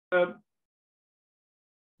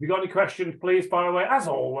you got any questions, please fire away. As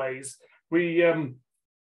always, we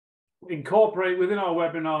incorporate within our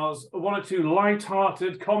webinars one or two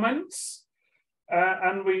light-hearted comments,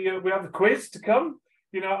 and we have the quiz to come.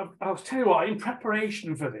 You know, I'll tell you what, in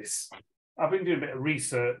preparation for this, I've been doing a bit of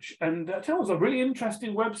research, and I tell you, it was a really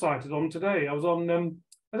interesting website I was on today. I was on,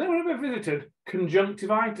 has anyone ever visited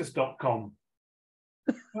conjunctivitis.com?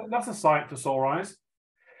 That's a site for sore eyes.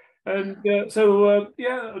 And yeah,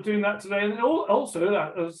 I'm doing that today. And also,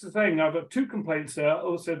 that as the thing, I've got 2 complaints there.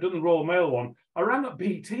 Also, I've done the Royal Mail one. I rang up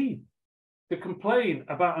BT to complain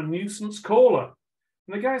about a nuisance caller,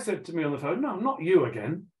 and the guy said to me on the phone, "No, not you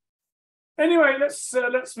again." Anyway, let's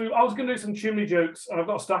move. I was going to do some chimney jokes, and I've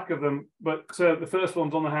got a stack of them, but the first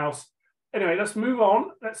one's on the house. Anyway, let's move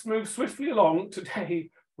on. Let's move swiftly along. Today,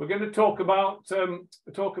 we're going to talk about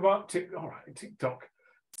TikTok.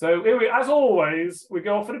 So here as always, we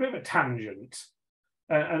go off on a bit of a tangent,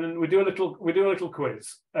 and we do a little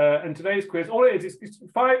quiz. And today's quiz, all it is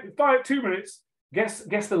 2 minutes.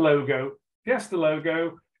 Guess the logo. Guess the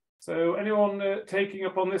logo. So anyone taking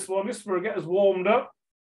up on this one, just for get us warmed up.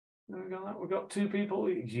 We've got 2 people.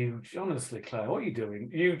 Huge, honestly, Claire, what are you doing?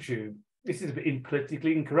 YouTube. This is a bit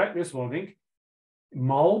politically incorrect. This one, I think.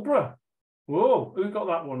 Marlborough. Whoa, who got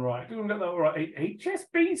that one right? Who got that one right?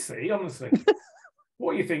 HSBC, honestly.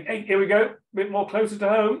 What do you think? Hey, here we go. A bit more closer to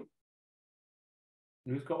home.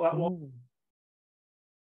 Who's got that one?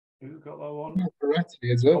 Who's got that one?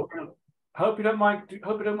 Correctly as well. Hope you don't mind.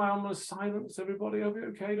 Hope you don't mind on the silence, everybody. Hope you're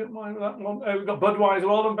okay. Don't mind that one. We've got Budweiser.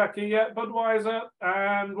 Well done, Becky. Yeah, Budweiser.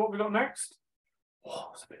 And what have we got next? Oh,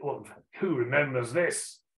 it's a bit one. Who remembers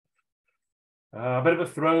this? A bit of a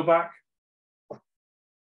throwback.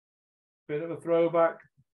 Bit of a throwback.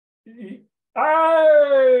 Hey!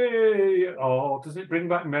 Oh, doesn't it bring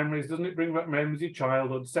back memories? Doesn't it bring back memories of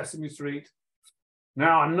childhood? Sesame Street.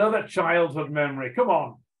 Now, another childhood memory. Come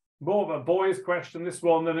on. More of a boys' question, this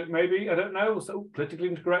one, than it may be. I don't know. So politically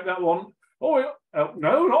incorrect, that one. Oh,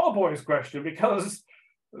 no, not a boys' question, because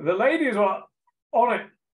the ladies were on it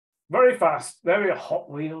very fast. There we are.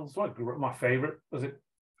 Hot Wheels. What my favourite was it?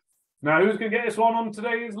 Now, who's going to get this one on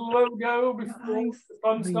today's logo before the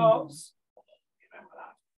fun starts?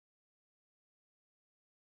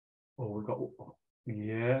 Oh, we've got,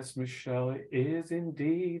 yes, Michelle, it is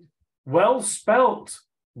indeed. Well spelt.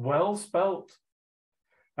 Well spelt.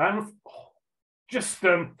 And just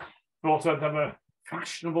thought I'd have a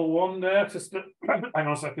fashionable one there. Just hang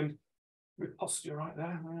on a second. Posture right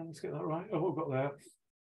there. Let's get that right. Oh, we've got there.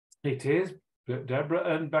 It is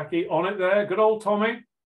Deborah and Becky on it there. Good old Tommy.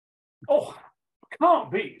 Oh, can't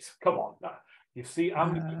beat. Come on. You see,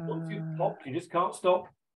 once you've popped, you just can't stop.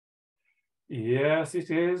 Yes, it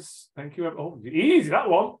is. Thank you. Oh, easy, that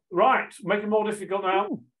one. Right, make it more difficult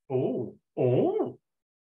now. Oh.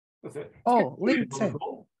 That's it. Oh, LinkedIn.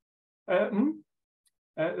 There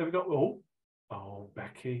we go. Oh,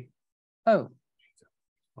 Becky. Oh.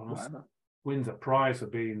 Wins a prize for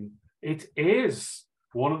being. It is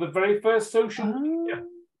one of the very first social media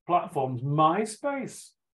platforms,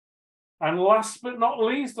 MySpace. And last but not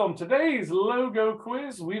least, on today's logo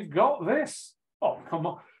quiz, we've got this. Oh, come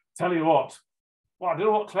on. Tell you what. Well, I don't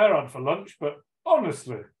know what Claire had for lunch, but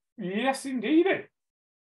honestly, yes, indeed.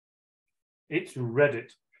 It's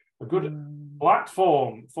Reddit, a good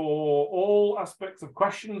platform for all aspects of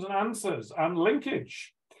questions and answers and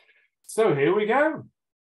linkage. So here we go.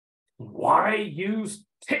 Why use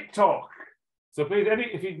TikTok? So please,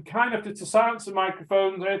 if you kind of to silence the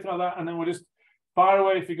microphones or anything like that, and then we'll just fire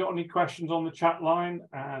away if you've got any questions on the chat line.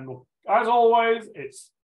 And as always,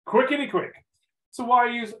 it's quickity quick. So why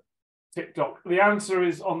use TikTok? The answer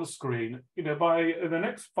is on the screen. You know, by the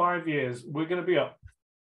next 5 years, we're going to be up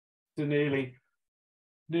to nearly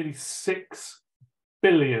 6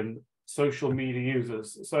 billion social media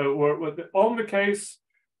users. So we're on the case.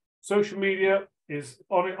 Social media is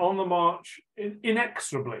on the march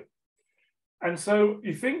inexorably. And so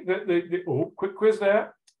you think that quick quiz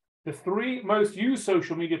there. The 3 most used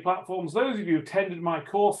social media platforms, those of you who attended my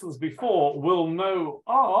courses before will know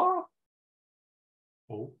are.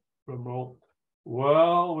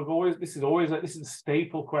 Well, this is a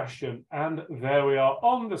staple question, and there we are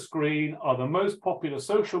on the screen are the most popular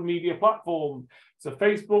social media platforms. So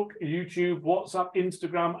Facebook, YouTube, WhatsApp,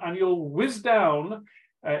 Instagram, and you'll whiz down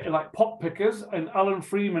like pop pickers and Alan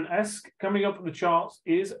Freeman-esque. Coming up in the charts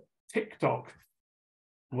is TikTok,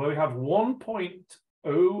 where we have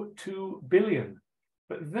 1.02 billion.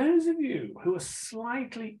 But those of you who are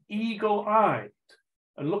slightly eagle-eyed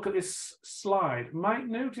and look at this slide might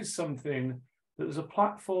notice something, that there's a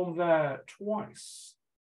platform there twice.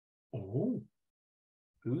 Oh,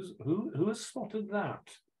 who has spotted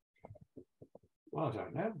that? Well, I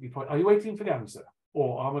don't know. Are you waiting for the answer?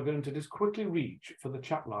 Or am I going to just quickly reach for the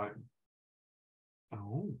chat line?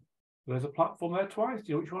 Oh, there's a platform there twice. Do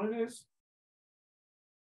you know which one it is?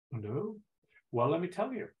 No. Well, let me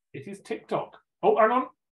tell you. It is TikTok. Oh, hang on.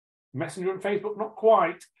 Messenger and Facebook, not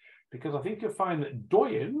quite. Because I think you'll find that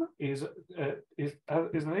Douyin is the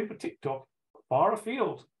name for TikTok far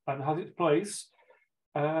afield and has its place,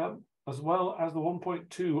 as well as the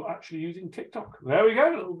 1.2 actually using TikTok. There we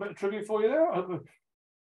go, a little bit of trivia for you there.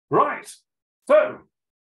 Right,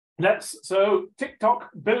 so TikTok,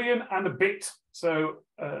 billion and a bit. So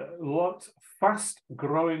fast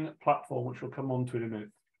growing platform, which we'll come on to in a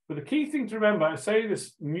minute. But the key thing to remember, I say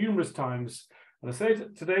this numerous times, and I say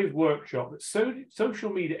at today's workshop, that social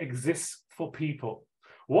media exists for people.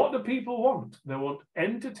 What do people want? They want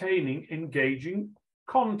entertaining, engaging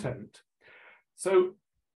content. So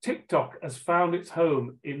TikTok has found its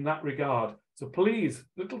home in that regard. So please,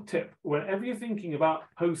 little tip, whenever you're thinking about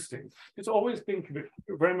posting, just always think of it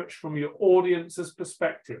very much from your audience's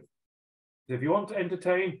perspective. If you want to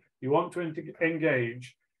entertain, you want to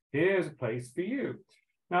engage, here's a place for you.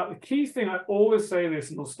 Now, the key thing, I always say this,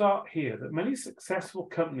 and we'll start here, that many successful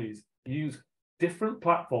companies use different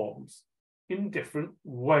platforms in different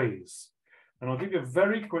ways. And I'll give you a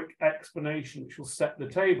very quick explanation which will set the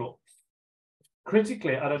table.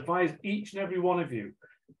 Critically, I'd advise each and every one of you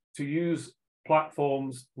to use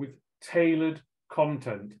platforms with tailored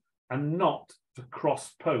content and not to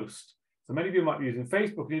cross-post. So many of you might be using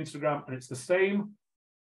Facebook and Instagram, and it's the same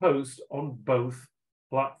post on both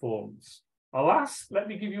platforms. Alas, let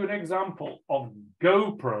me give you an example of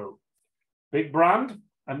GoPro, big brand,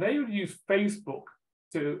 and they would use Facebook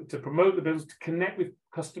to promote the business, to connect with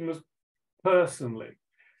customers personally.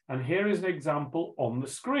 And here is an example on the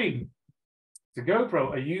screen. The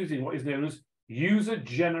GoPro are using what is known as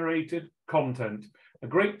user-generated content. A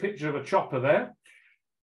great picture of a chopper there.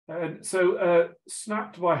 And so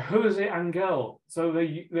snapped by Jose Angel. So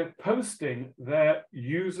they're posting their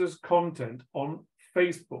users' content on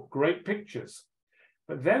Facebook, great pictures.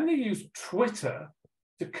 But then they use Twitter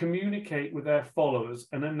to communicate with their followers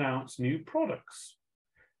and announce new products.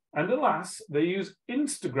 And alas, they use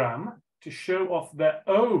Instagram to show off their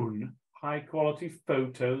own high-quality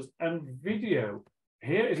photos and video.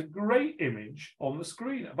 Here is a great image on the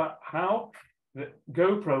screen about how the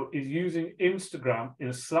GoPro is using Instagram in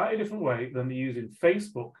a slightly different way than they're using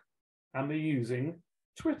Facebook and they're using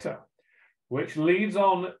Twitter, which leads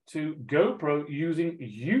on to GoPro using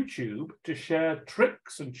YouTube to share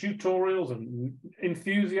tricks and tutorials and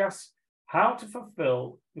enthusiasts how to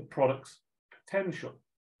fulfill the product's potential.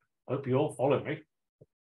 I hope you all follow me,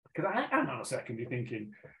 because I am on a second you're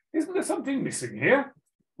thinking, isn't there something missing here?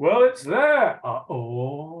 Well, it's there.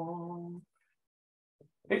 Uh-oh.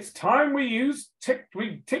 It's time we use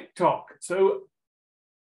TikTok. So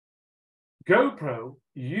GoPro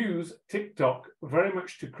use TikTok very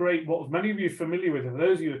much to create what many of you are familiar with, and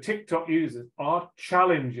those of you who are TikTok users, are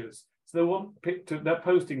challenges. So they're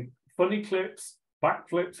posting funny clips,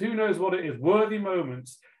 backflips, who knows what it is, worthy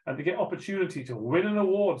moments, and they get opportunity to win an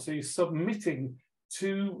award. So you're submitting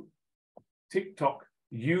to TikTok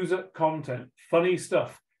user content, funny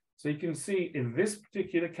stuff. So you can see in this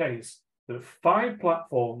particular case, there are 5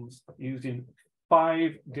 platforms used in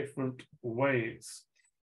 5 different ways.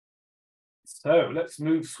 So let's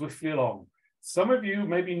move swiftly along. Some of you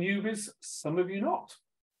may be newbies, some of you not.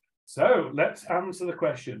 So let's answer the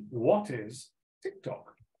question, what is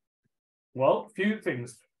TikTok? Well, a few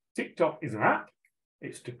things. TikTok is an app.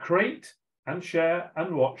 It's to create and share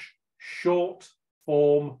and watch short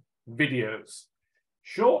form videos.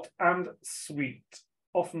 Short and sweet,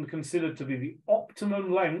 often considered to be the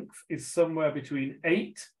optimum length, is somewhere between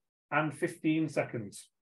 8 and 15 seconds.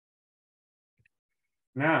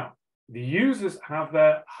 Now, the users have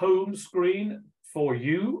their home screen for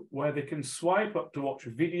you where they can swipe up to watch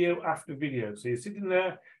video after video. So you're sitting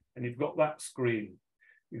there and you've got that screen.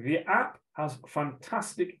 The app has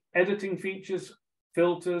fantastic editing features,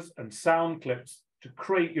 filters, and sound clips to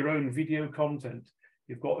create your own video content.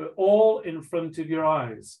 You've got it all in front of your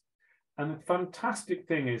eyes. And the fantastic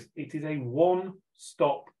thing is, it is a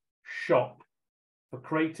one-stop shop for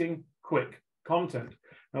creating quick content.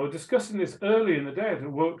 Now, we're discussing this early in the day at a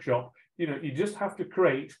workshop. You know, you just have to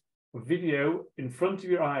create a video in front of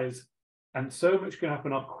your eyes, and so much can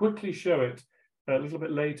happen. I'll quickly show it a little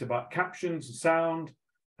bit later about captions, sound,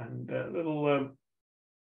 and little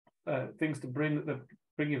things to bring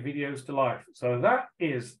your videos to life. So that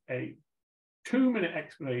is a 2-minute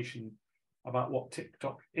explanation about what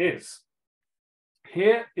TikTok is.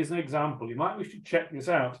 Here is an example. You might wish to check this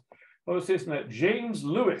out. I was listening to James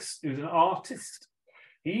Lewis, who's an artist,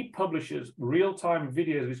 He publishes real-time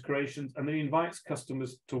videos of his creations, and then he invites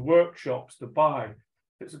customers to workshops to buy.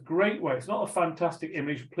 It's a great way. It's not a fantastic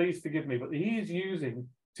image, please forgive me, but he is using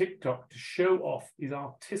TikTok to show off his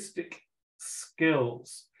artistic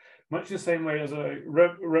skills, much the same way as I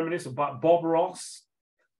reminisce about Bob Ross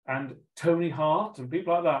and Tony Hart and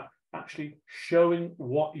people like that, actually showing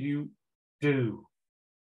what you do.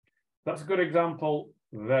 That's a good example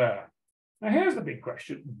there. Now, here's the big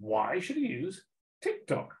question. Why should he use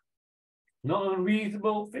TikTok? Not an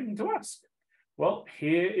unreasonable thing to ask. Well,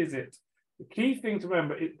 here is it. The key thing to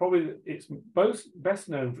remember, it's best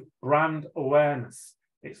known for brand awareness.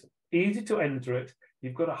 It's easy to enter it.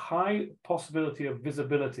 You've got a high possibility of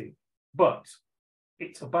visibility, but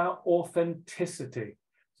it's about authenticity.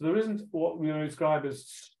 So there isn't what we describe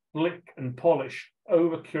as slick and polish,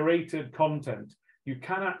 over-curated content. You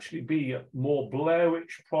can actually be a more Blair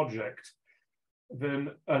Witch Project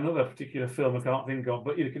than another particular film I can't think of,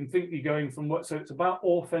 but you can think you're going from what, so it's about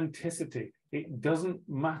authenticity. It doesn't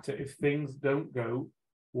matter if things don't go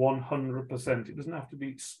 100%. It doesn't have to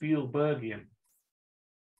be Spielbergian.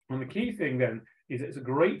 And the key thing then is it's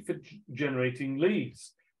great for generating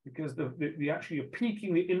leads, because the actually you're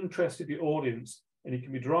piquing the interest of the audience, and you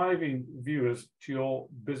can be driving viewers to your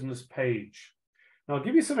business page. Now, I'll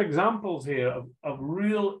give you some examples here of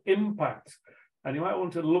real impact, and you might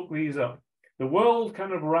want to look these up. The world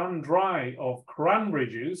kind of ran dry of cranberry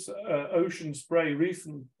juice, ocean spray.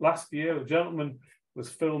 Last year, a gentleman was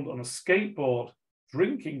filmed on a skateboard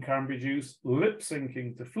drinking cranberry juice, lip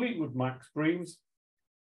syncing to Fleetwood Mac's Dreams.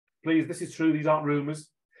 Please, this is true. These aren't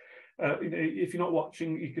rumors. If you're not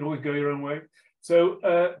watching, you can always go your own way. So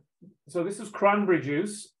this is cranberry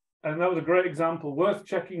juice, and that was a great example. Worth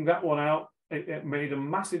checking that one out. It made a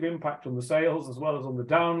massive impact on the sales as well as on the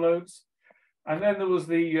downloads. And then there was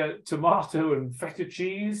the tomato and feta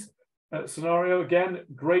cheese scenario. Again,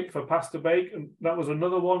 great for pasta bake. And that was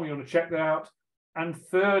another one. We want to check that out. And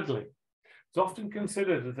thirdly, it's often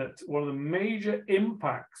considered that one of the major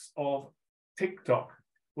impacts of TikTok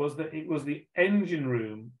was that it was the engine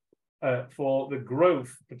room for the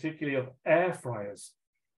growth, particularly of air fryers,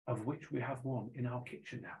 of which we have one in our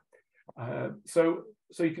kitchen now. So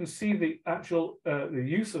you can see the actual the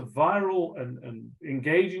use of viral and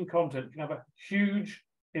engaging content can have a huge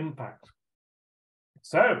impact.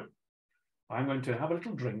 So I'm going to have a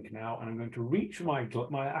little drink now, and I'm going to reach for my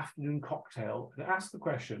afternoon cocktail and ask the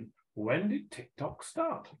question, when did TikTok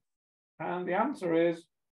start? And the answer is,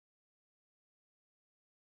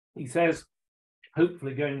 he says,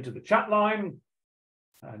 hopefully going to the chat line.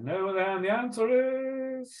 And no, then the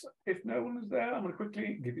answer is, if no one is there, I'm going to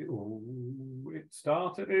quickly give you. Oh, it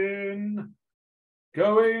started in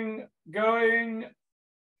going,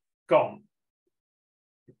 gone.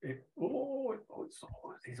 This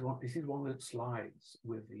is one that slides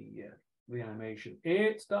with the animation.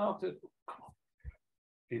 It started.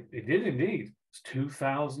 It did indeed. It's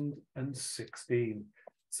 2016.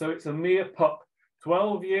 So it's a mere pup,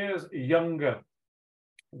 12 years younger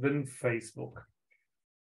than Facebook.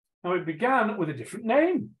 Now, it began with a different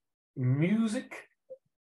name, Music.ly,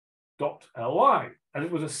 and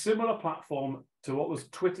it was a similar platform to what was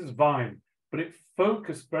Twitter's Vine, but it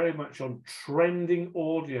focused very much on trending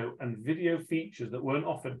audio and video features that weren't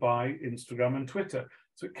offered by Instagram and Twitter.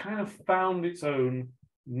 So it kind of found its own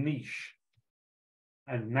niche.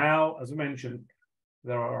 And now, as I mentioned,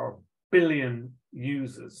 there are 1 billion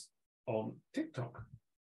users on TikTok.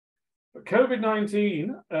 But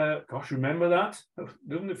COVID-19, gosh, remember that?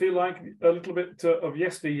 Doesn't it feel like a little bit of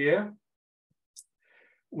yesteryear?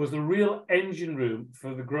 Was the real engine room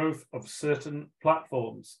for the growth of certain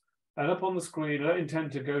platforms. And up on the screen, I don't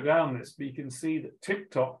intend to go down this, but you can see that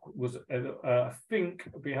TikTok was, I think,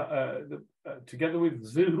 together with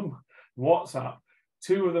Zoom, WhatsApp,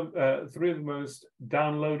 three of the most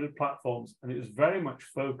downloaded platforms, and it was very much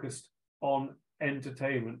focused on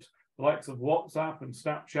entertainment. The likes of WhatsApp and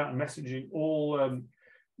Snapchat and messaging all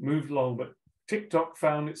moved along, but TikTok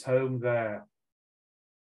found its home there.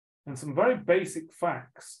 And some very basic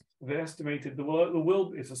facts. They estimated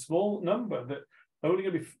it's a small number, that only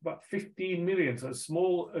going to be about 15 million, so a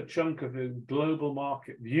small chunk of the global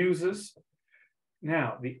market of users.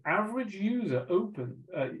 Now, the average user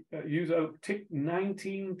ticked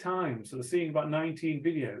 19 times, so they're seeing about 19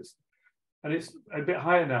 videos. And it's a bit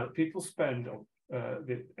higher now. People spend up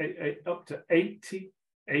to 80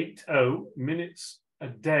 minutes a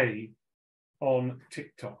day on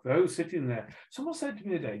TikTok. Those sitting there. Someone said to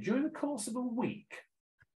me today, during the course of a week,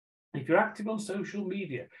 if you're active on social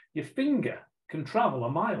media, your finger can travel a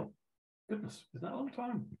mile. Goodness, isn't that a long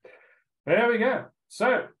time? There we go.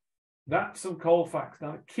 So That's some cold facts.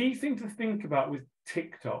 Now, the key thing to think about with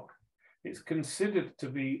TikTok, it's considered to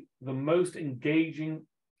be the most engaging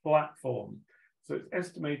platform. So it's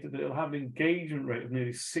estimated that it'll have an engagement rate of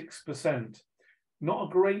nearly 6%. Not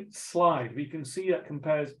a great slide, but you can see that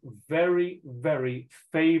compares very, very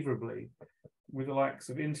favorably with the likes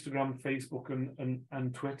of Instagram, Facebook,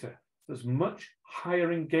 and Twitter. There's much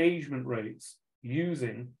higher engagement rates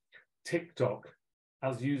using TikTok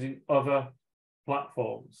as using other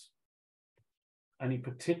platforms. And you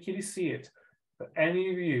particularly see it for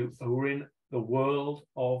any of you who are in the world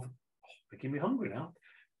of, making me hungry now,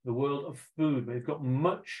 the world of food. They've got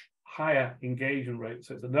much higher engagement rates.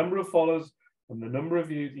 So it's the number of followers and the number of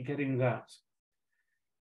views, you're getting that.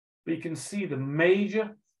 But you can see the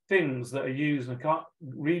major things that are used, and I can't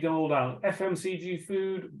read them all down. FMCG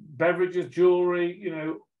food, beverages, jewelry, you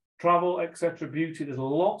know, travel, etc., beauty. There's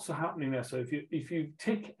lots of happening there. So if you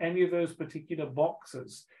tick any of those particular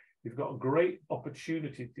boxes, you've got a great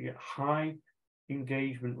opportunity to get high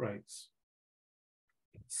engagement rates.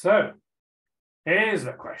 So here's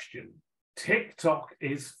the question. TikTok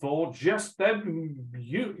is for just the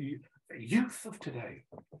youth of today.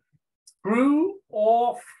 True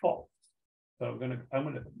or false? So I'm going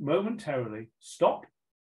to momentarily stop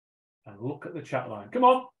and look at the chat line. Come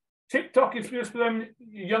on. TikTok is just for them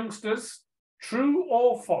youngsters. True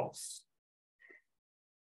or false?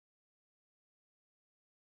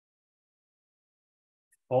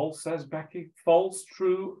 False, says Becky. False,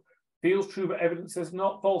 true. Feels true, but evidence says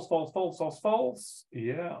not. False, false, false, false, false.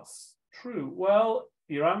 Yes, true. Well,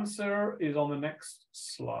 your answer is on the next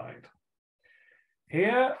slide.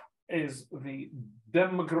 Here is the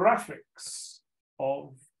demographics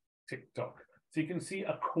of TikTok. So you can see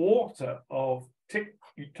a quarter of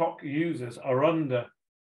TikTok users are under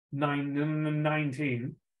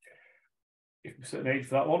 19, if a certain age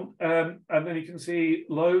for that one. And then you can see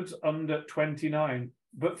loads under 29.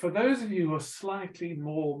 But for those of you who are slightly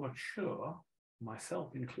more mature,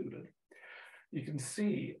 myself included, you can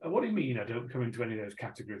see, what do you mean I don't come into any of those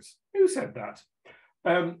categories? Who said that?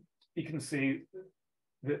 You can see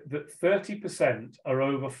that 30% are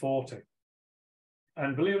over 40.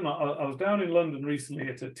 And believe it or not, I was down in London recently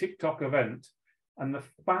at a TikTok event, and the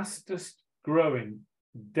fastest growing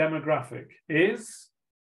demographic is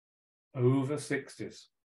over 60s.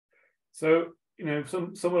 So, you know,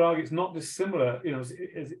 some would argue it's not dissimilar, you know,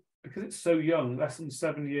 because it's so young, less than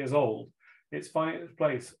 7 years old, it's finding its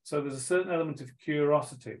place. So there's a certain element of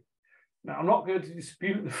curiosity. Now, I'm not going to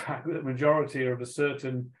dispute the fact that the majority are of a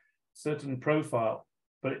certain profile,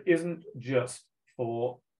 but it isn't just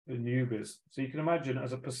for the newbies. So you can imagine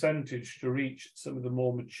as a percentage to reach some of the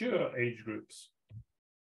more mature age groups.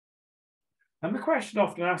 And the question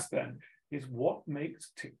often asked then is, what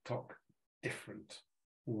makes TikTok different?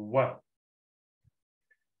 Well,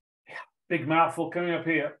 big mouthful coming up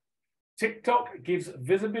here. TikTok gives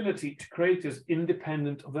visibility to creators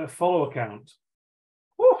independent of their follower count.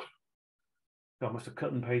 Whew. I must have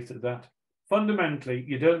cut and pasted that. Fundamentally,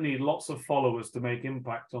 you don't need lots of followers to make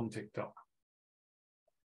impact on TikTok.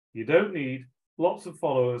 You don't need lots of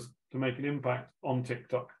followers to make an impact on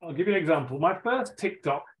TikTok. I'll give you an example. My first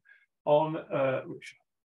TikTok on, which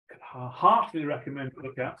I could heartily recommend to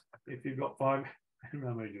look at if you've got 5. I'm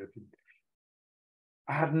only joking.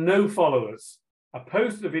 I had no followers. I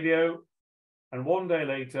posted a video, and one day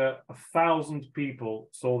later, 1,000 people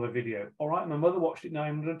saw the video. All right, my mother watched it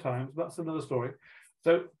 900 times. But that's another story.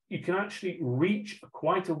 So you can actually reach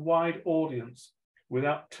quite a wide audience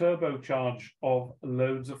without turbocharge of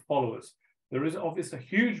loads of followers. There is obviously a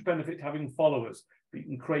huge benefit to having followers, but you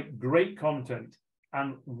can create great content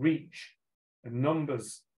and reach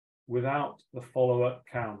numbers without the follower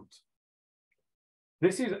count.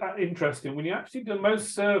 This is interesting. When you actually do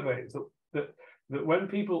most surveys, that when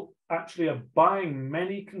people actually are buying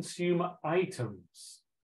many consumer items,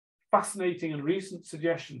 fascinating and recent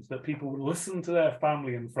suggestions that people will listen to their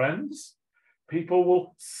family and friends, people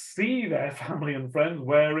will see their family and friends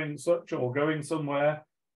wearing such or going somewhere.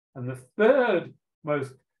 And the third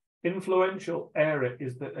most influential area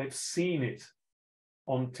is that they've seen it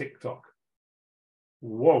on TikTok.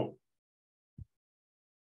 Whoa.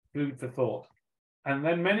 Food for thought. And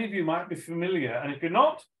then many of you might be familiar, and if you're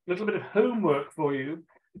not, a little bit of homework for you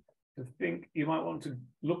to think you might want to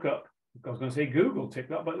look up, I was going to say Google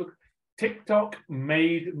TikTok, but look, TikTok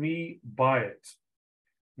made me buy it.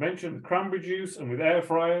 Mentioned cranberry juice and with air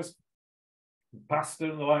fryers,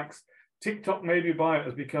 pasta and the likes. TikTok made me buy it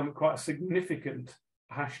has become quite a significant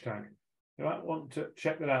hashtag. You might want to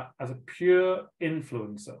check that out as a pure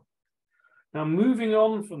influencer. Now, moving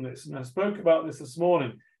on from this, and I spoke about this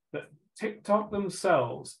morning, that TikTok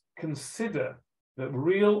themselves consider the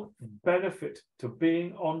real benefit to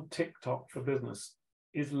being on TikTok for business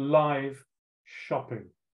is live shopping.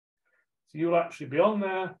 So you'll actually be on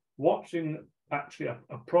there watching actually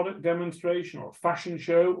a product demonstration or a fashion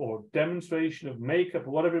show or demonstration of makeup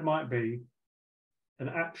or whatever it might be, and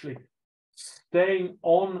actually staying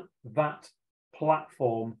on that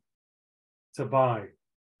platform to buy,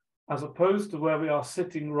 as opposed to where we are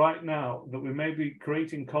sitting right now, that we may be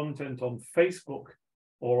creating content on Facebook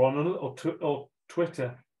or on or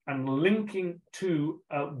Twitter and linking to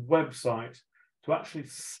a website to actually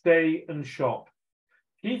stay and shop.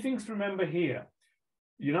 Key things to remember here: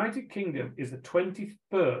 United Kingdom is the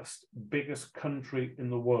 21st biggest country in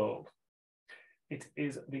the world. It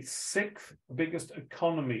is the 6th biggest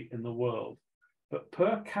economy in the world, but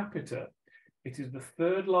per capita, it is the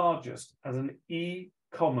 3rd largest as an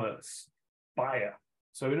e-commerce buyer.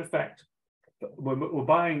 So in effect, we're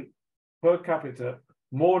buying per capita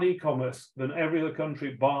more e-commerce than every other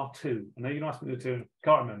country bar 2. I know you asked me the 2,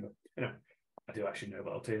 can't remember. You know, I do actually know,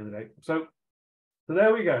 but I'll tell you in the day. So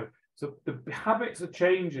there we go. So the habits are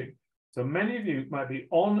changing. So many of you might be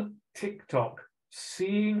on TikTok,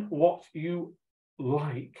 seeing what you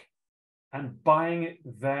like and buying it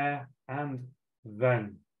there and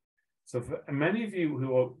then. So for many of you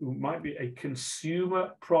who might be a consumer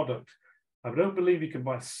product, I don't believe you can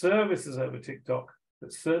buy services over TikTok,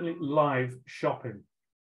 but certainly live shopping,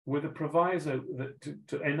 with a proviso that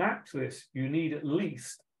to enact this, you need at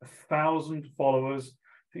least 1,000 followers.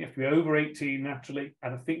 I think you have to be over 18 naturally,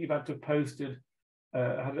 and I think you've had to have posted,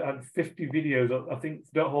 had 50 videos. I think,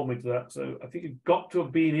 don't hold me to that. So I think you've got to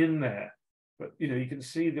have been in there, but you know, you can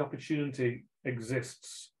see the opportunity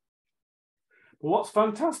exists. But what's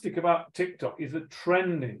fantastic about TikTok is the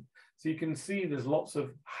trending. So you can see there's lots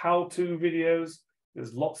of how-to videos.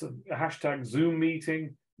 There's lots of hashtag Zoom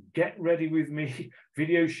meeting, get ready with me,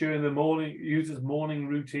 video show in the morning, users morning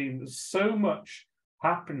routine. There's so much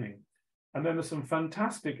happening. And then there's some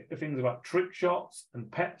fantastic things about trick shots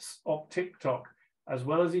and pets of TikTok, as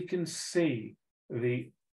well as you can see the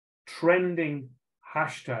trending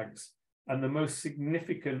hashtags and the most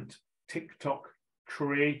significant TikTok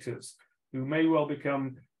creators who may well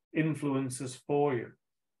become influencers for you.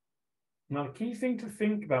 Now, the key thing to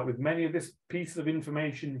think about with many of this piece of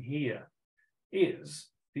information here is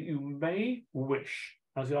that you may wish,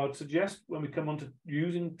 as I would suggest when we come on to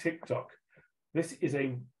using TikTok, this is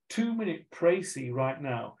a 2-minute précis right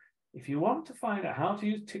now. If you want to find out how to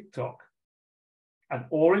use TikTok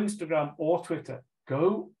or Instagram or Twitter,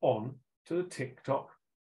 go on to the TikTok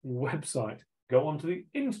website, go on to the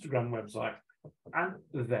Instagram website, and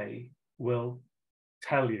they will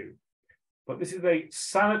tell you. But this is a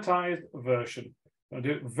sanitized version. I'll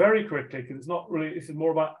do it very quickly because it's not really, this is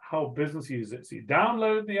more about how business uses it. So you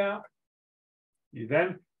download the app, you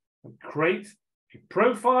then create a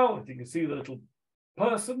profile. As you can see the little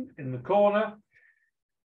person in the corner.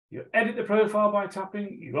 You edit the profile by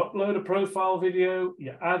tapping, you upload a profile video,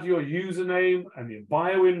 you add your username and your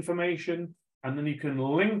bio information, and then you can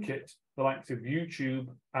link it to the likes of YouTube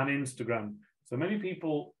and Instagram. So many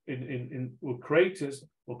people creators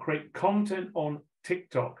will create content on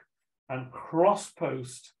TikTok and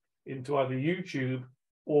cross-post into either YouTube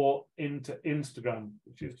or into Instagram,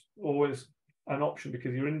 which is always an option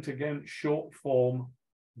because you're into, again, short-form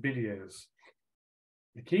videos.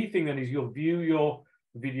 The key thing then is you'll view your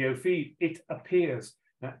video feed. It appears.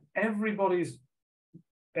 Now, everybody's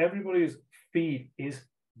feed is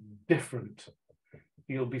different.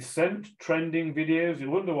 You'll be sent trending videos.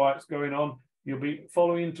 You wonder why it's going on. You'll be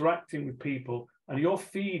following, interacting with people, and your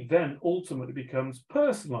feed then ultimately becomes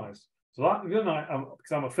personalized. So that the other night,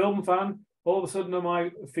 because I'm a film fan, all of a sudden on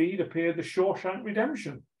my feed appeared The Shawshank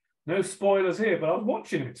Redemption. No spoilers here, but I was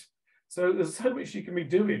watching it. So there's so much you can be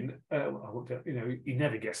doing. You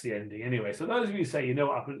never guess the ending anyway. So those of you who say you know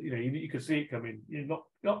what happened, you can see it coming. You're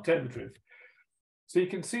not telling the truth. So you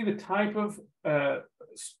can see the type of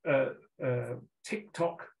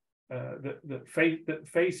TikTok that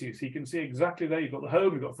face you. So you can see exactly there. You've got the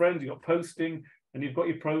home, you've got friends, you've got posting, and you've got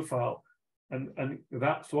your profile, and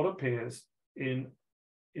that's what appears in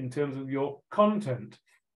terms of your content.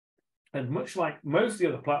 And much like most of the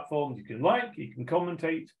other platforms, you can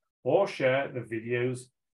commentate, or share the videos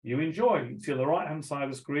you enjoy. You can see on the right-hand side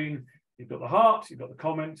of the screen, you've got the heart, you've got the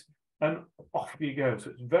comment, and off you go.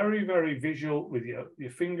 So it's very, very visual with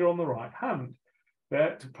your finger on the right hand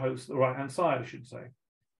there to post the right-hand side, I should say.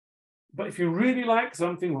 But if you really like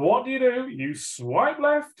something, what do? You swipe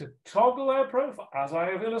left to toggle their profile, as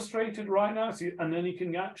I have illustrated right now, and then you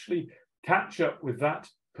can actually catch up with that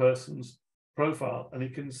person's profile, and you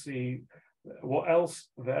can see what else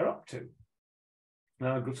they're up to.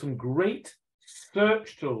 Now, I've got some great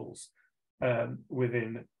search tools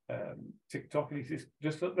within TikTok. And it's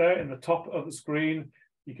just up there in the top of the screen.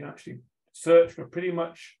 You can actually search for pretty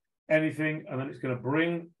much anything, and then it's going to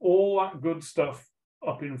bring all that good stuff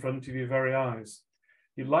up in front of your very eyes.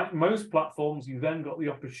 Like most platforms, you then got the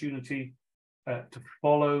opportunity to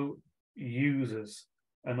follow users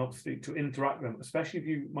and obviously to interact with them, especially if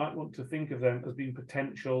you might want to think of them as being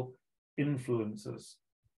potential influencers.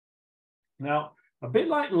 Now, a bit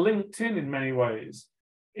like LinkedIn in many ways,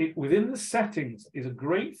 within the settings is a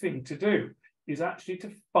great thing to do, is actually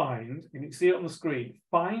to find, and you can see it on the screen,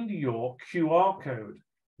 find your QR code,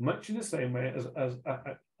 much in the same way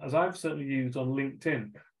as I've certainly used on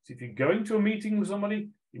LinkedIn. So if you're going to a meeting with somebody,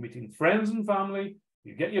 you're meeting friends and family,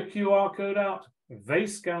 you get your QR code out, they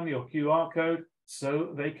scan your QR code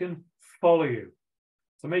so they can follow you.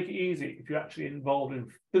 So make it easy if you're actually involved in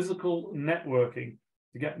physical networking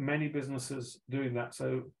to get many businesses doing that.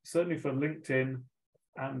 So certainly for LinkedIn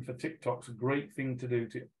and for TikTok, it's a great thing to do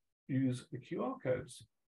to use the QR codes.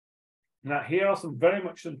 Now, here are some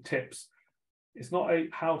tips. It's not a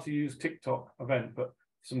how to use TikTok event, but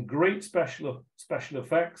some great special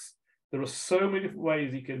effects. There are so many different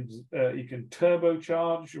ways you can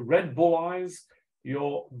turbocharge, Red Bullize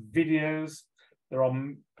your videos. There are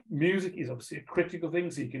music is obviously a critical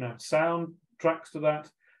thing, so you can have sound tracks to that.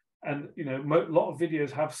 And a lot of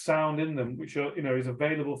videos have sound in them, which are is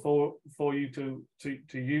available for you to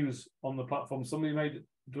use on the platform. Somebody may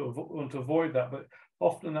want to avoid that, but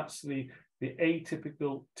often that's the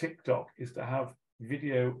atypical TikTok is to have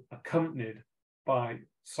video accompanied by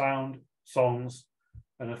sound, songs,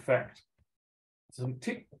 and effect. Some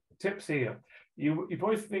tips here. You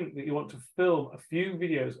probably think that you want to film a few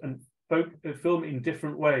videos and film in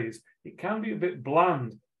different ways. It can be a bit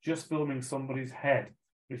bland just filming somebody's head.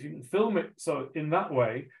 If you can film it so in that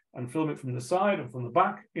way and film it from the side and from the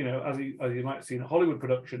back, as you might see in a Hollywood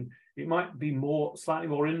production, it might be slightly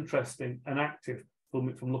more interesting and active. Film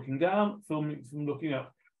it from looking down, film it from looking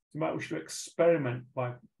up. You might wish to experiment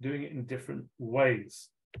by doing it in different ways.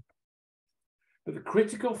 But the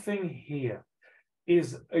critical thing here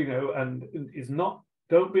is,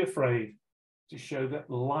 don't be afraid to show that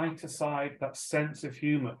lighter side, that sense of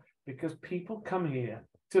humor, because people come here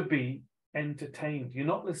to be entertained. You're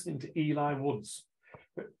not listening to Eli Woods.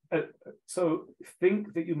 So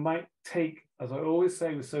think that you might take, as I always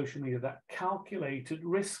say with social media, that calculated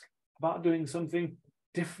risk about doing something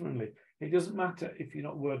differently. It doesn't matter if you're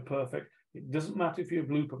not word perfect. It doesn't matter if you're a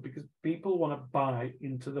blooper, because people want to buy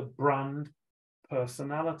into the brand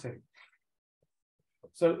personality.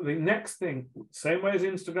 So the next thing, same way as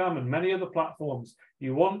Instagram and many other platforms,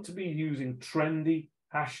 you want to be using trendy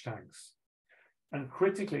hashtags. And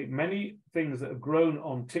critically, many things that have grown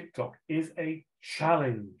on TikTok is a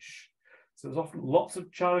challenge. So there's often lots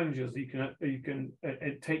of challenges you can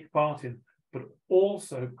take part in, but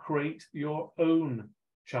also create your own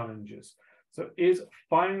challenges. So is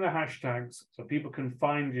finding the hashtags so people can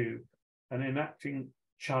find you and enacting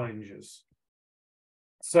challenges.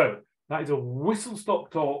 So that is a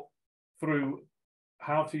whistle-stop talk through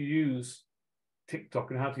how to use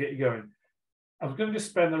TikTok and how to get you going. I was going to just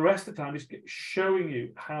spend the rest of the time just showing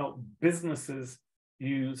you how businesses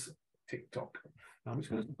use TikTok. Now, I'm just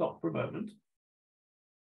going to stop for a moment.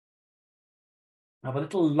 Have a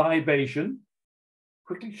little libation.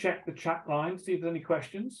 Quickly check the chat line, see if there's any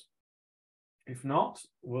questions. If not,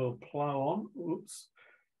 we'll plow on. Oops.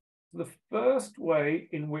 The first way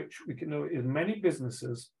in which we can know is many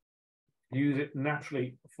businesses use it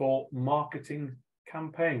naturally for marketing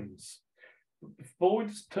campaigns. Before we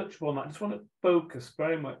just touch upon that, I just want to focus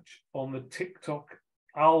very much on the TikTok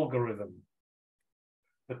algorithm.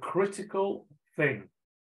 The critical thing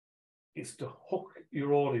is to hook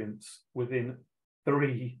your audience within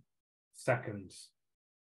 3 seconds.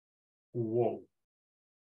 Whoa.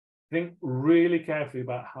 Think really carefully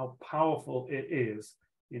about how powerful it is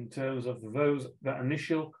in terms of that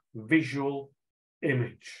initial visual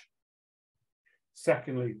image.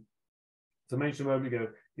 Secondly, as I mentioned a moment ago,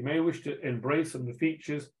 you may wish to embrace some of the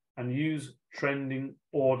features and use trending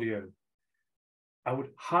audio. I would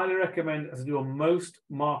highly recommend, as I do on most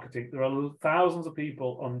marketing, there are thousands of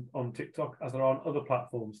people on TikTok as there are on other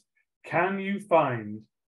platforms. Can you find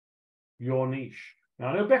your niche? Now,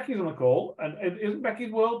 I know Becky's on the call, and isn't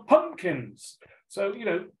Becky's world pumpkins? So,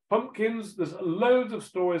 pumpkins, there's loads of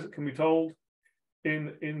stories that can be told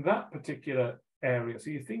in that particular area. So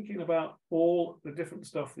you're thinking about all the different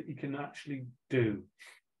stuff that you can actually do.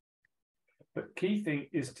 But key thing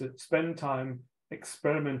is to spend time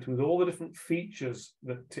experimenting with all the different features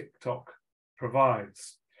that TikTok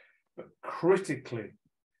provides. But critically,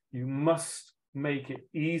 you must make it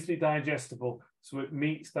easily digestible so it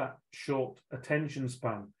meets that short attention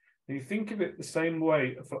span. And you think of it the same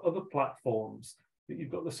way for other platforms, that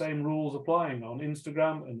you've got the same rules applying on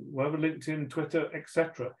Instagram and wherever, LinkedIn, Twitter,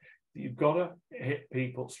 etc. That you've got to hit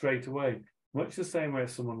people straight away. Much the same way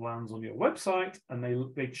as someone lands on your website and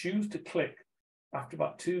they choose to click after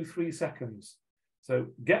about 2-3 seconds. So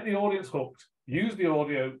get the audience hooked, use the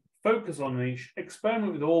audio, focus on niche,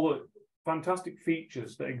 experiment with all the fantastic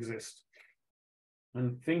features that exist,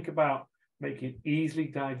 and think about making it easily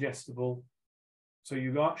digestible. So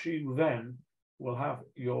you actually then will have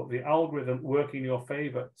the algorithm work in your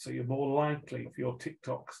favor, so you're more likely for your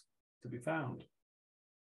TikToks to be found.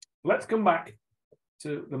 Let's come back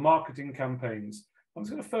to the marketing campaigns. I'm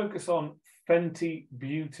just going to focus on Fenty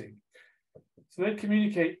Beauty. So they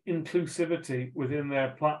communicate inclusivity within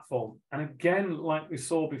their platform. And again, like we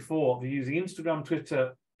saw before, they're using Instagram,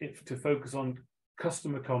 Twitter to focus on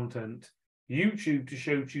customer content, YouTube to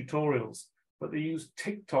show tutorials, but they use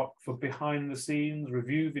TikTok for behind the scenes,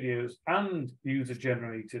 review videos, and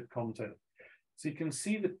user-generated content. So you can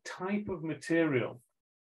see the type of material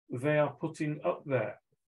they are putting up there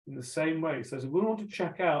in the same way. So if we want to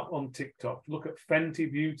check out on TikTok, look at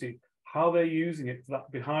Fenty Beauty, how they're using it for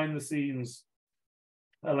that behind the scenes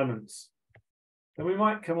elements. Then we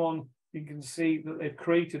might come on, you can see that they've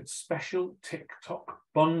created special TikTok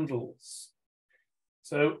bundles.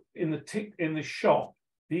 So in the shop,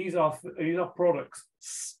 these are products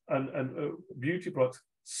and beauty products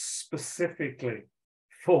specifically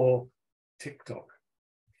for TikTok.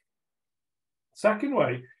 Second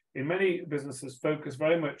way, in many businesses focus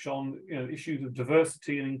very much on issues of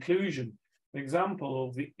diversity and inclusion. An example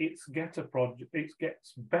of the It's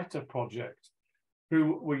Gets Better project,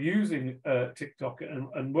 who were using TikTok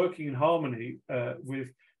and working in harmony with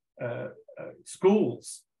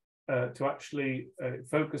schools to actually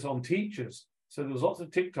focus on teachers. So there was lots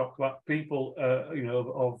of TikTok about people,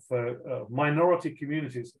 of minority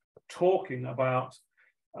communities talking about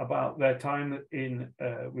their time in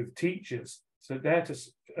with teachers. So there to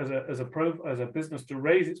as a business to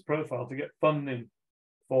raise its profile to get funding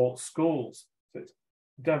for schools. So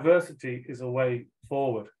diversity is a way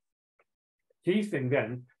forward. Key thing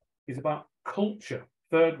then is about culture,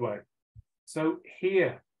 third way. So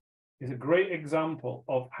here is a great example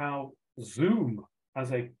of how Zoom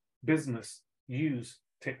as a business use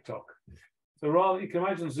TikTok. So rather, you can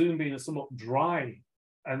imagine Zoom being a somewhat dry,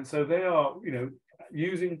 and so they are,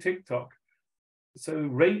 using TikTok. So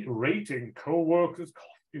rating co-workers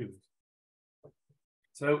costumes.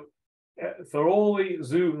 So for all the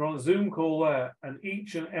Zoom, we're on a Zoom call there, and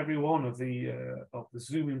each and every one of the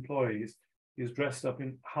Zoom employees is dressed up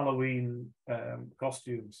in Halloween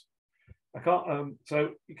costumes. So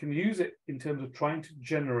you can use it in terms of trying to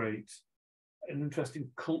generate an interesting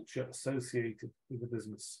culture associated with the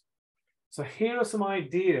business. So here are some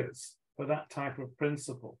ideas for that type of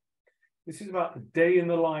principle. This is about a day in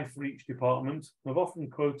the life for each department. I've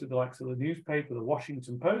often quoted the likes of the newspaper, the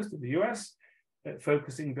Washington Post of the US,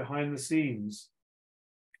 focusing behind the scenes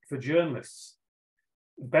for journalists.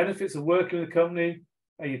 Benefits of working with a company,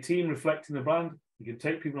 your team reflecting the brand. You can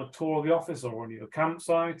take people on a tour of the office or on your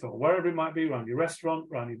campsite or wherever it might be, around your restaurant,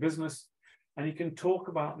 around your business. And you can talk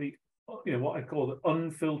about the, what I call the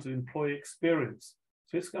unfiltered employee experience.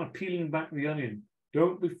 So it's kind of peeling back the onion.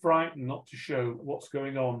 Don't be frightened not to show what's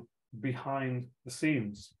going on behind the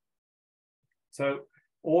scenes. So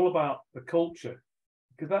all about the culture,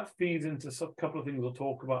 because that feeds into a couple of things we'll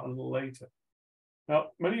talk about a little later. Now,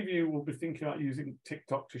 many of you will be thinking about using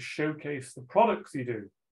TikTok to showcase the products you do.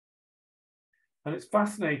 And it's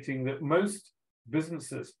fascinating that most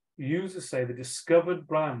businesses, users say they discovered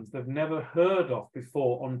brands they've never heard of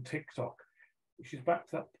before on TikTok, which is back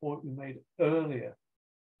to that point we made earlier,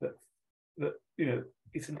 that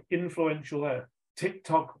it's an influential there.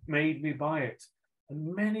 TikTok made me buy it.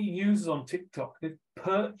 And many users on TikTok, they've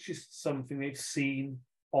purchased something they've seen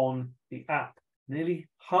on the app. Nearly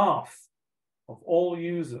half of all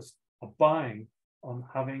users are buying on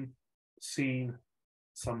having seen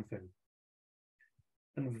something.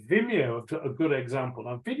 And Vimeo, a good example.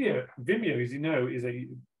 Now, Vimeo, as you know, is a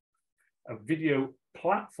video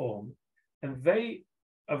platform, and they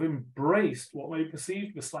have embraced what may be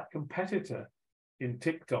perceived as a slight competitor in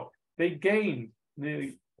TikTok. They gained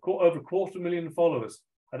nearly over 250,000 followers,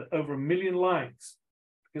 had over 1 million likes,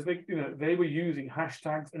 because they were using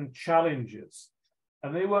hashtags and challenges,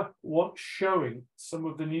 and they were showing some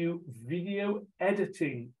of the new video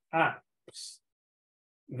editing apps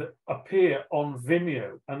that appear on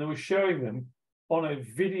Vimeo, and they were showing them on a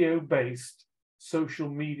video-based social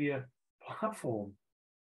media platform.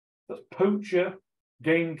 That's Poacher,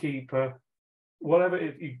 Gamekeeper, whatever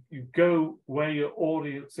you go where your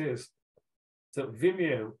audience is. So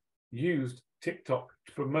Vimeo used TikTok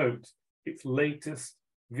to promote its latest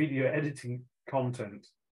video editing content.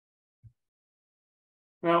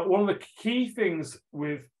 Now, one of the key things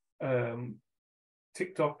with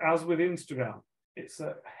TikTok, as with Instagram, it's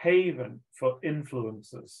a haven for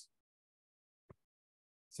influencers.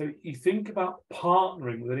 So you think about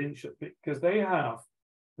partnering with an influencer because they have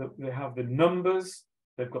the numbers,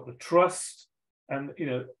 they've got the trust, and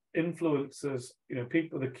influencers,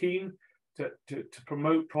 people that are keen to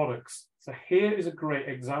promote products. So here is a great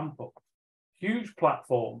example. Huge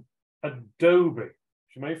platform, Adobe,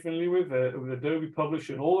 which you may be familiar with Adobe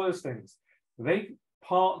Publisher and all those things. They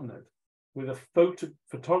partnered with a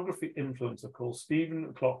photography influencer called Stephen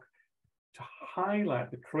McClock to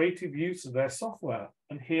highlight the creative use of their software.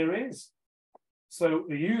 And here is. So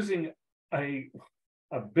they're using a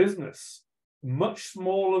business much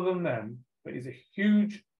smaller than them, but he's a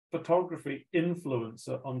huge photography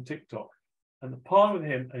influencer on TikTok. And the part with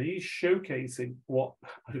him, and he's showcasing what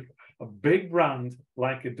a big brand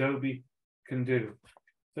like Adobe can do.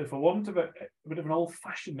 So for want of a bit of an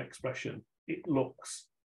old-fashioned expression, it looks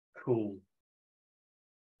cool.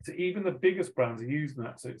 So even the biggest brands are using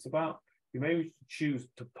that. So it's about, you may choose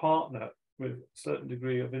to partner with a certain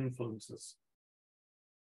degree of influencers.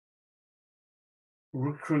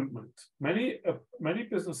 Recruitment. Many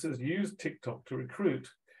businesses use TikTok to recruit.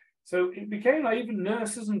 So it became like even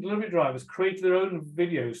nurses and delivery drivers created their own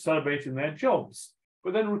videos celebrating their jobs.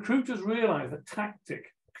 But then recruiters realized the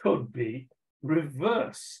tactic could be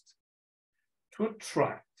reversed to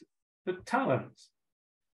attract the talent.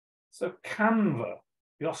 So Canva,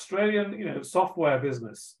 the Australian software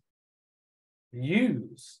business,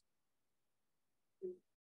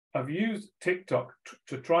 have used TikTok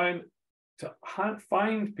to try and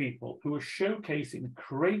find people who are showcasing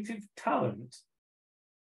creative talent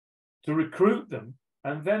to recruit them,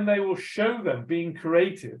 and then they will show them being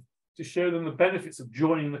creative to show them the benefits of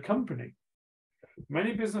joining the company.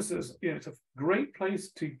 Many businesses, it's a great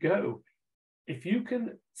place to go. If you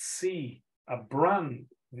can see a brand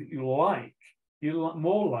that you like, you're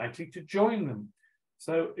more likely to join them.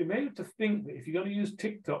 So it may have to think that if you're going to use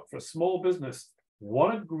TikTok for a small business,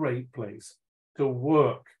 what a great place to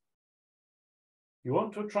work. You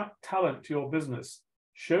want to attract talent to your business,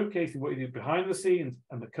 showcasing what you do behind the scenes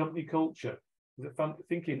and the company culture.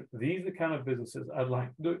 Thinking these are the kind of businesses I'd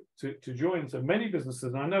like to join. So many businesses,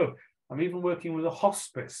 and I know I'm even working with a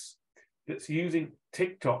hospice that's using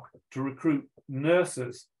TikTok to recruit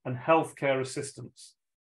nurses and healthcare assistants.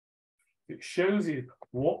 It shows you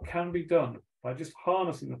what can be done by just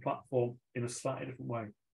harnessing the platform in a slightly different way.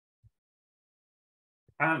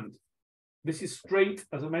 And this is straight,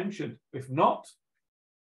 as I mentioned. If not,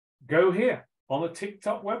 go here on the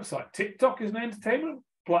TikTok website. TikTok is an entertainment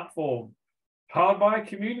platform powered by a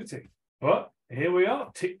community. But here we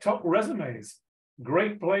are, TikTok resumes.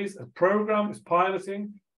 Great place. A program is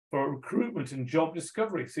piloting for recruitment and job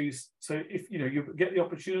discovery. So if you get the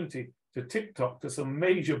opportunity to TikTok to some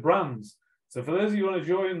major brands. So for those of you who want to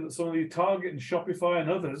join some of the Target and Shopify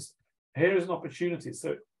and others, here is an opportunity.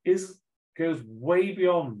 So it goes way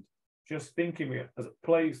beyond just thinking of it as a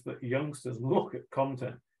place that youngsters look at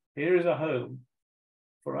content. Here is a home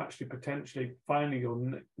for actually potentially finding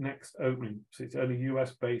your next opening. So it's only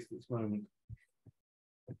US based at this moment.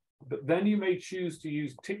 But then you may choose to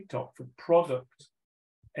use TikTok for product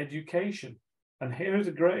education. And here is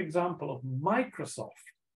a great example of Microsoft,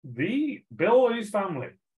 the Bill and his family,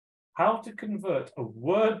 how to convert a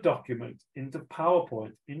Word document into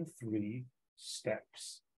PowerPoint in 3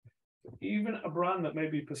 steps. Even a brand that may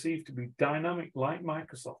be perceived to be dynamic like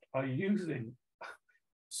Microsoft are using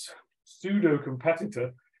pseudo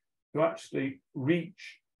competitor to actually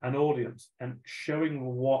reach an audience and showing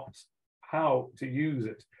how to use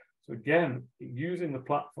it. So again, using the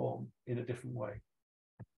platform in a different way.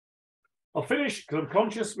 I'll finish because I'm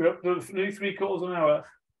conscious we're up to nearly 3/4 of an hour.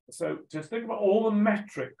 So just think about all the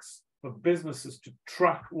metrics for businesses to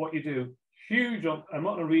track what you do. Huge on, I'm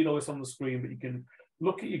not going to read all this on the screen, but you can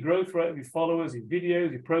look at your growth rate of your followers, your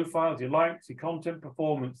videos, your profiles, your likes, your content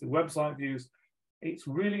performance, the website views. It's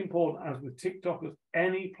really important, as with TikTok, as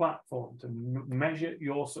any platform, to measure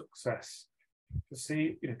your success. To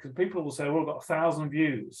see, because people will say, well, I've got 1,000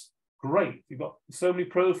 views. Great, you've got so many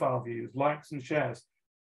profile views, likes and shares.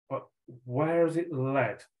 But where has it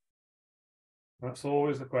led? That's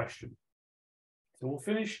always the question. So we'll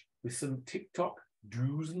finish with some TikTok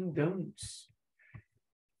do's and don'ts.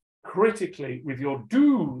 Critically, with your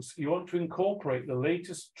do's, you want to incorporate the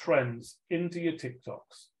latest trends into your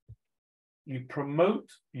TikToks. You promote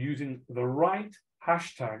using the right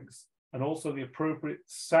hashtags and also the appropriate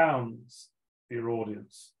sounds for your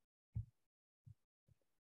audience.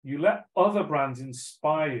 You let other brands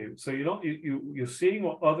inspire you. So you're seeing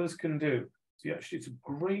what others can do. So it's a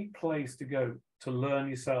great place to go to learn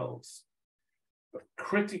yourselves. But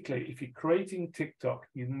critically, if you're creating TikTok,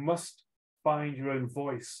 you must find your own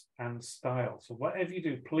voice and style. So whatever you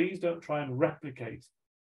do, please don't try and replicate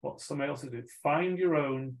what somebody else is doing. Find your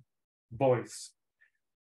own voice.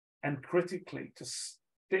 And critically, to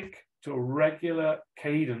stick to a regular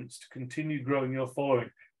cadence to continue growing your following.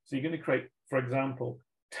 So you're going to create, for example,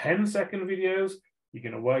 10-second videos. You're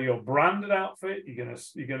going to wear your branded outfit. You're going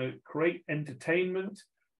to create entertainment,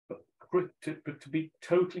 but to be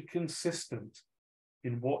totally consistent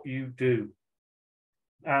in what you do.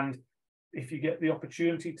 And if you get the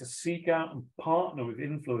opportunity to seek out and partner with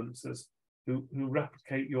influencers who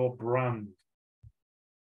replicate your brand,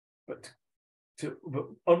 but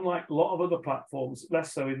unlike a lot of other platforms,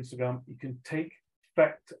 less so Instagram, you can take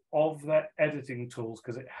effect of their editing tools,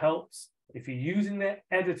 because it helps. If you're using their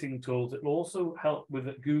editing tools, it will also help with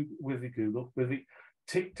the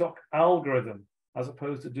TikTok algorithm, as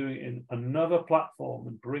opposed to doing it in another platform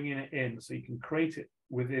and bringing it in, so you can create it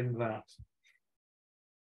within that.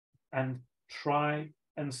 And try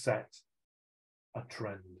and set a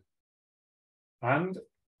trend. And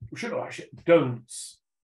don'ts.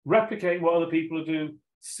 Replicating what other people do,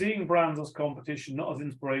 seeing brands as competition, not as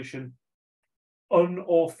inspiration,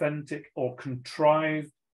 unauthentic or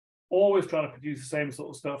contrived, always trying to produce the same sort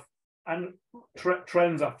of stuff, and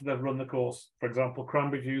trends after they've run the course. For example,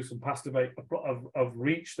 cranberry juice and pasta bake have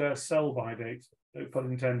reached their sell-by date, no pun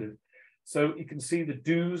intended. So you can see the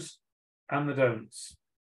do's and the don'ts.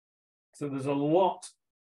 So there's a lot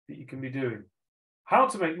that you can be doing. How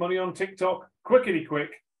to make money on TikTok, quickety quick.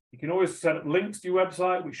 You can always set up links to your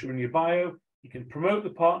website, which are in your bio. You can promote the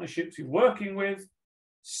partnerships you're working with.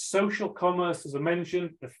 Social commerce, as I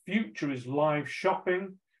mentioned. The future is live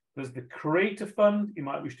shopping. There's the Creator Fund. You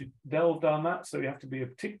might wish to delve down that. So you have to be a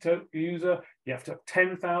TikTok user. You have to have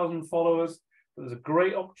 10,000 followers. But there's a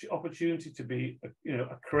great opportunity to be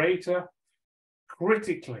a creator.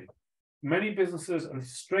 Critically, many businesses, and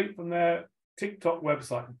straight from their TikTok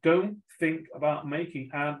website, don't think about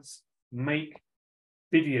making ads, make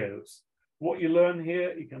videos. What you learn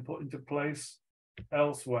here, you can put into place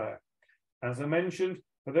elsewhere. As I mentioned,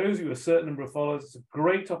 for those of you with a certain number of followers, it's a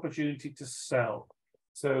great opportunity to sell.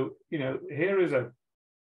 So, here is a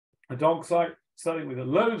dog site selling with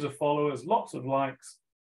loads of followers, lots of likes.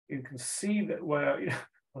 You can see that where,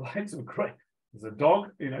 the likes are great. There's a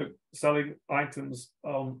dog, selling items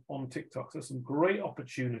on TikTok. So some great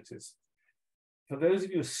opportunities. For those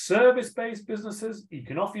of you with service-based businesses, you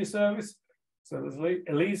can offer your service. So there's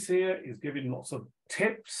Elise here is giving lots of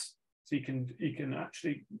tips. So you can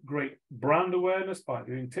actually create brand awareness by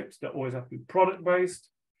doing tips that always have to be product-based.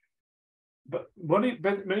 But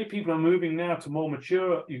many people are moving now to more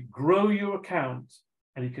mature. You grow your account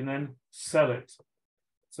and you can then sell it.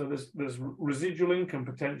 So there's residual income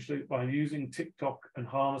potentially by using TikTok and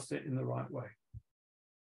harness it in the right way.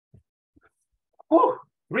 Whew,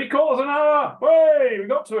 3/4 an hour. Hey, we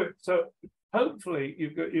got to it. So hopefully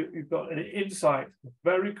you've got an insight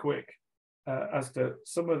very quick as to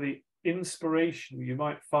some of the inspiration you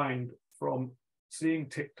might find from seeing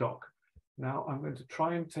TikTok. Now I'm going to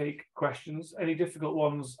try and take questions. Any difficult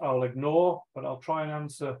ones I'll ignore, but I'll try and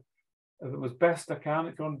answer them as best I can.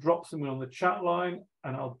 If you want to drop something on the chat line,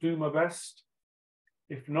 and I'll do my best.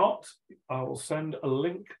 If not, I will send a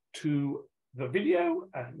link to the video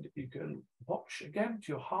and you can watch again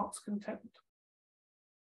to your heart's content.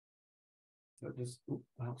 So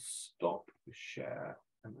I'll stop the share.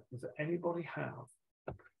 And does anybody have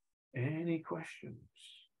any questions?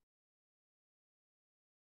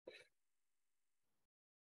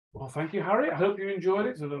 Well, thank you, Harry. I hope you enjoyed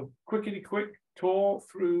it. So a quick tour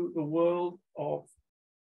through the world of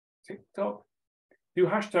TikTok. Do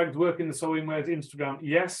hashtags work in the same way as Instagram?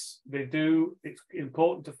 Yes, they do. It's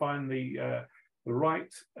important to find the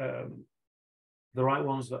right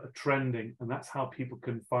ones that are trending, and that's how people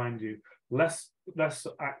can find you. Less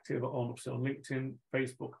active on LinkedIn,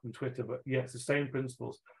 Facebook, and Twitter, but yes, the same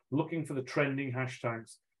principles. Looking for the trending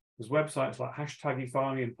hashtags. There's websites like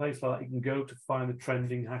Hashtagify and places like that you can go to find the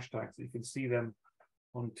trending hashtags. You can see them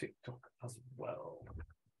on TikTok as well.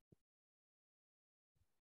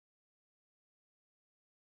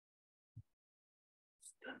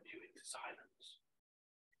 Stunned you into silence.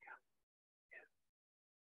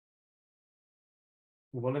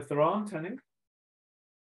 Well, if there aren't any,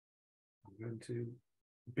 I'm going to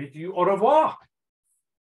bid you au revoir.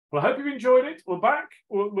 Well, I hope you enjoyed it. We're back.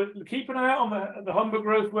 We'll keep an eye out on the Humber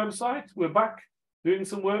Growth website. We're back doing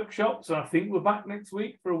some workshops, and I think we're back next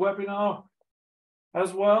week for a webinar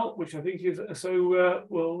as well, which I think is so.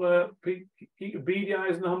 We'll keep your beady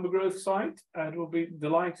eyes on the Humber Growth site, and we'll be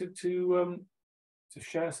delighted to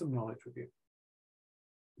share some knowledge with you.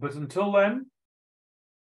 But until then,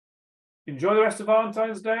 enjoy the rest of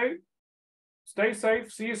Valentine's Day. Stay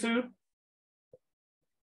safe. See you soon.